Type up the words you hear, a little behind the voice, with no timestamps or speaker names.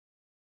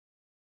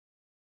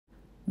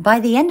By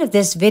the end of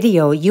this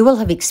video, you will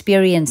have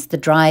experienced the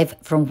drive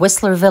from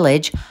Whistler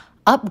Village,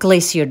 up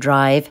Glacier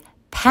Drive,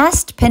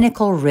 past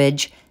Pinnacle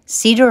Ridge,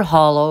 Cedar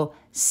Hollow,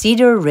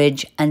 Cedar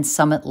Ridge and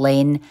Summit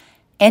Lane,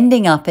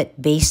 ending up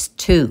at Base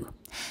 2.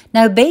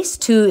 Now, Base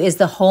 2 is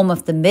the home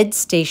of the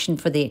mid-station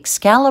for the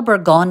Excalibur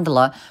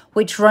Gondola,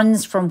 which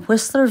runs from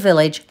Whistler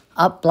Village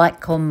up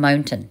Blackcomb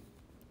Mountain.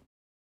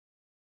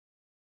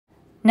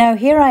 Now,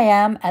 here I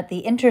am at the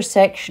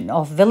intersection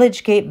of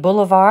Village Gate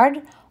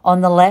Boulevard.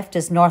 On the left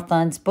is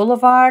Northlands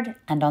Boulevard,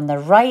 and on the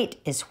right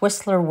is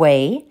Whistler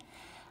Way,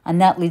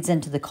 and that leads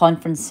into the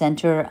conference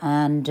centre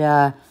and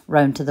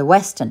round to the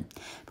Weston.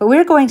 But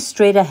we're going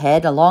straight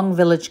ahead along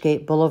Village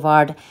Gate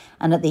Boulevard,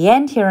 and at the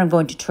end here I'm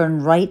going to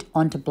turn right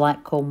onto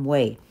Blackcomb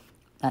Way.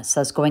 That's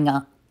us going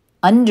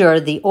under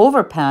the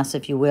overpass,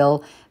 if you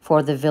will,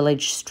 for the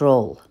village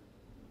stroll.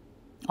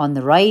 On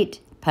the right,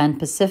 Pan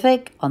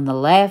Pacific. On the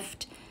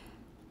left,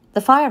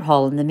 the fire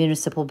hall and the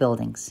municipal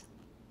buildings.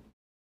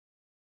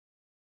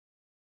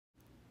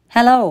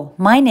 Hello,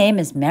 my name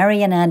is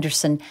Marian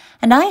Anderson,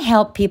 and I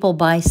help people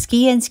buy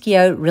ski in, ski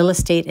out real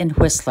estate in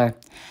Whistler.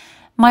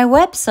 My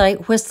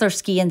website,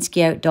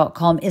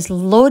 whistlerskiandskiout.com, is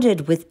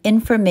loaded with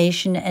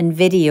information and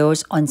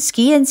videos on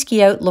ski and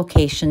ski out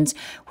locations,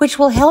 which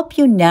will help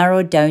you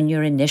narrow down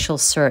your initial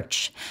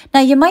search. Now,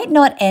 you might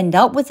not end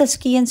up with a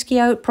ski and ski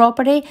out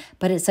property,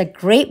 but it's a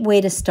great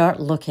way to start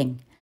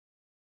looking.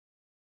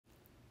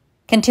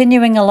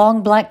 Continuing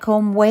along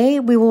Blackcomb Way,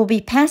 we will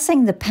be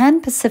passing the Pan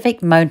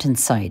Pacific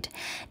mountainside.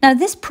 Now,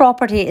 this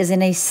property is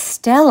in a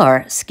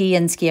stellar ski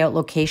and ski out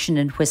location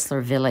in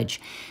Whistler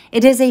Village.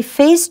 It is a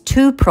Phase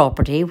 2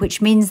 property,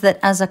 which means that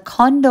as a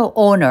condo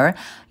owner,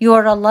 you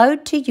are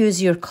allowed to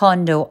use your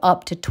condo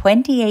up to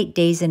 28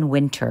 days in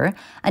winter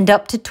and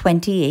up to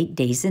 28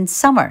 days in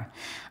summer.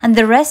 And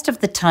the rest of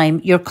the time,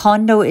 your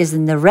condo is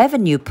in the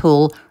revenue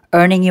pool,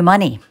 earning you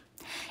money.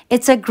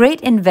 It's a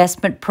great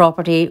investment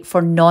property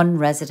for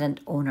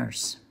non-resident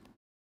owners.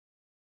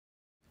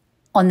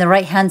 On the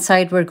right-hand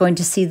side, we're going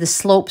to see the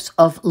slopes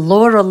of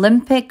Lower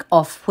Olympic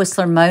off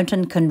Whistler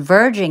Mountain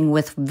converging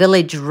with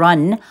Village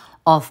Run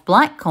off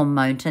Blackcomb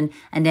Mountain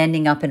and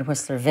ending up in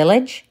Whistler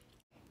Village.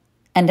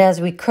 And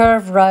as we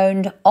curve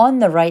round, on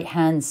the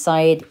right-hand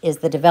side is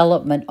the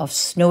development of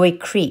Snowy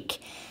Creek.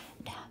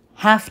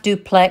 Half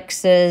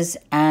duplexes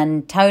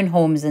and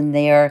townhomes in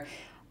there,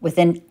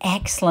 within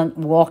excellent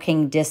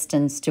walking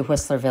distance to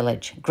Whistler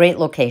Village. Great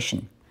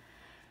location.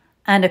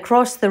 And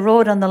across the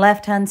road on the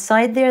left-hand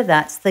side there,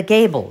 that's the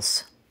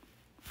Gables.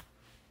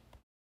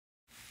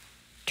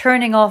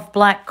 Turning off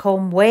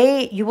Blackcomb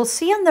Way, you will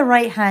see on the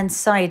right-hand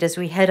side as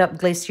we head up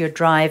Glacier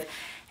Drive,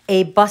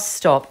 a bus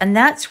stop. And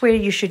that's where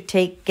you should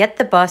get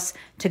the bus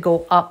to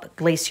go up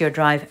Glacier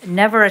Drive.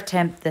 Never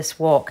attempt this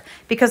walk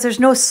because there's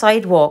no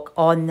sidewalk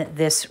on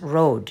this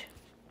road.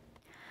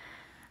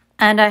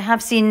 And I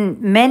have seen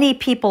many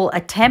people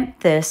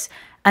attempt this,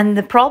 and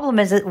the problem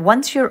is that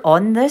once you're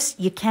on this,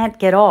 you can't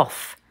get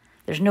off.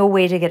 There's no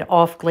way to get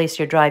off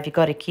Glacier Drive. You've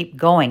got to keep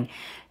going.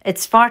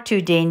 It's far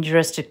too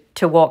dangerous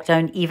to walk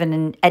down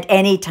even at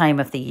any time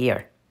of the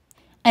year.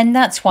 And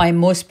that's why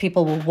most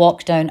people will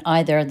walk down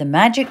either the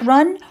Magic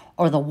Run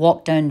or the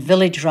walk down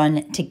Village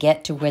Run to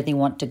get to where they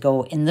want to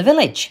go in the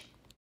village.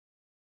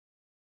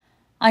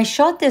 I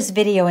shot this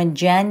video in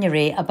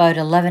January about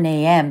 11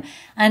 a.m.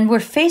 and we're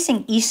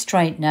facing east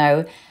right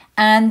now,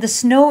 and the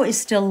snow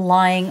is still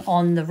lying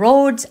on the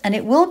roads, and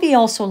it will be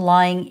also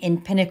lying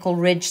in Pinnacle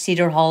Ridge,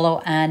 Cedar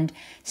Hollow and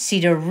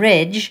Cedar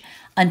Ridge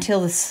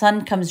until the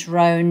sun comes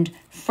round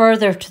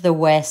further to the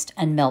west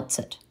and melts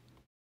it.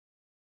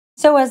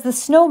 So as the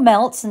snow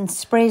melts and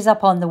sprays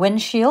up on the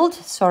windshield,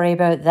 sorry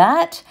about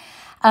that,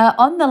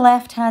 on the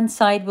left-hand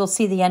side we'll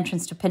see the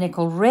entrance to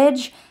Pinnacle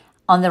Ridge.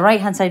 On the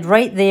right-hand side,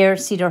 right there,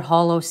 Cedar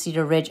Hollow,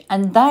 Cedar Ridge,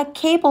 and that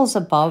cables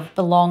above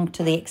belong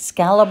to the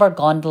Excalibur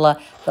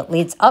Gondola that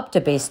leads up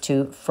to Base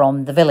 2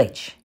 from the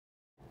village.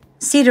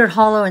 Cedar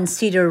Hollow and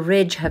Cedar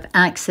Ridge have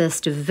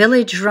access to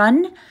Village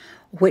Run,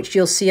 which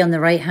you'll see on the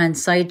right-hand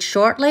side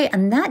shortly,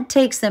 and that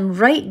takes them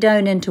right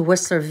down into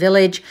Whistler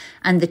Village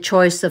and the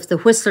choice of the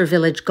Whistler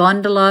Village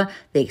Gondola,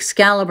 the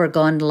Excalibur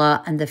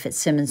Gondola, and the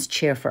Fitzsimmons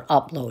chair for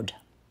upload.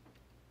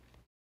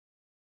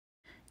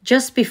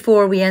 Just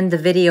before we end the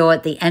video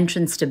at the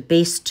entrance to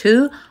Base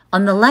 2,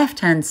 on the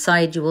left-hand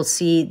side, you will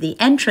see the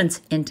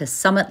entrance into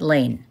Summit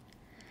Lane.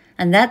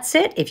 And that's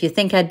it. If you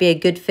think I'd be a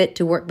good fit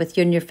to work with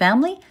you and your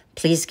family,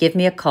 please give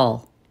me a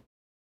call.